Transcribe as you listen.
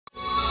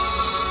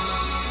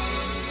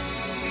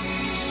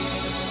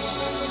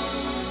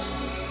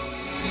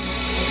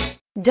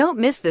Don't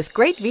miss this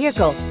great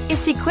vehicle.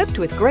 It's equipped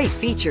with great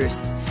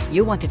features.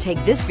 You want to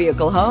take this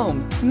vehicle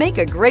home. Make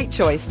a great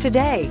choice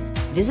today.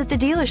 Visit the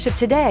dealership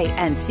today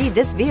and see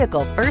this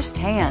vehicle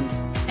firsthand,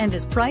 and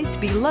is priced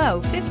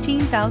below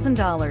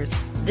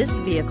 $15,000. This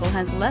vehicle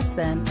has less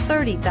than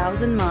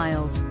 30,000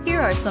 miles. Here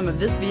are some of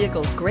this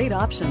vehicle's great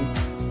options: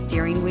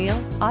 steering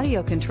wheel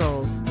audio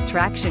controls,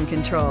 traction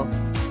control,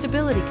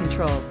 stability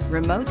control,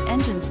 remote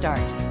engine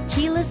start,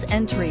 keyless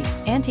entry,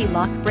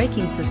 anti-lock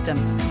braking system,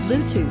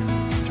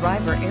 Bluetooth,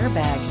 driver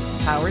airbag,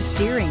 power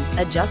steering,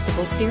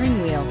 adjustable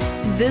steering wheel.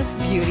 This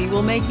beauty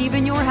will make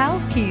even your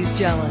house keys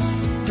jealous.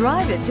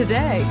 Drive it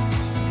today.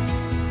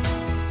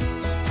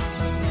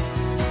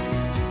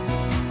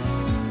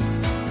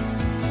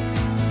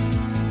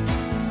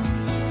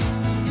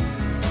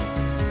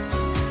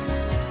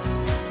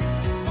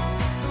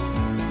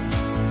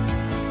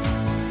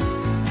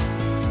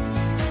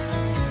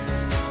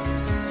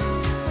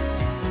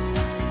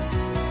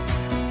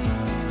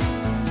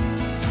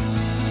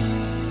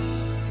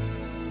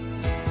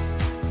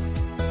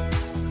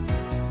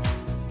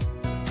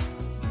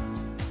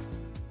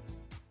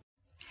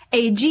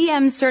 A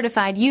GM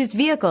certified used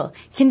vehicle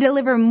can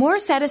deliver more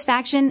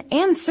satisfaction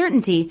and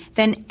certainty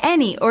than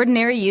any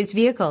ordinary used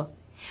vehicle.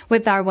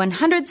 With our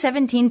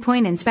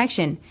 117-point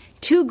inspection,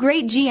 2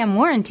 great GM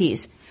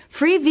warranties,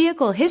 free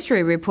vehicle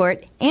history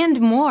report, and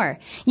more,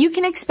 you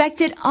can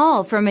expect it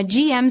all from a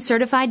GM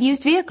certified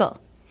used vehicle.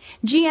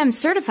 GM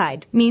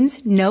certified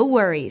means no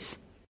worries.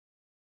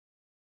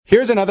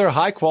 Here's another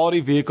high-quality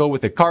vehicle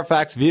with a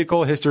Carfax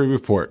Vehicle History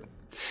Report.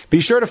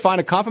 Be sure to find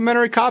a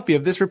complimentary copy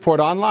of this report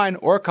online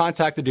or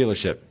contact the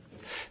dealership.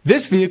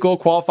 This vehicle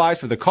qualifies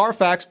for the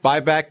Carfax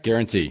Buyback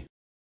Guarantee.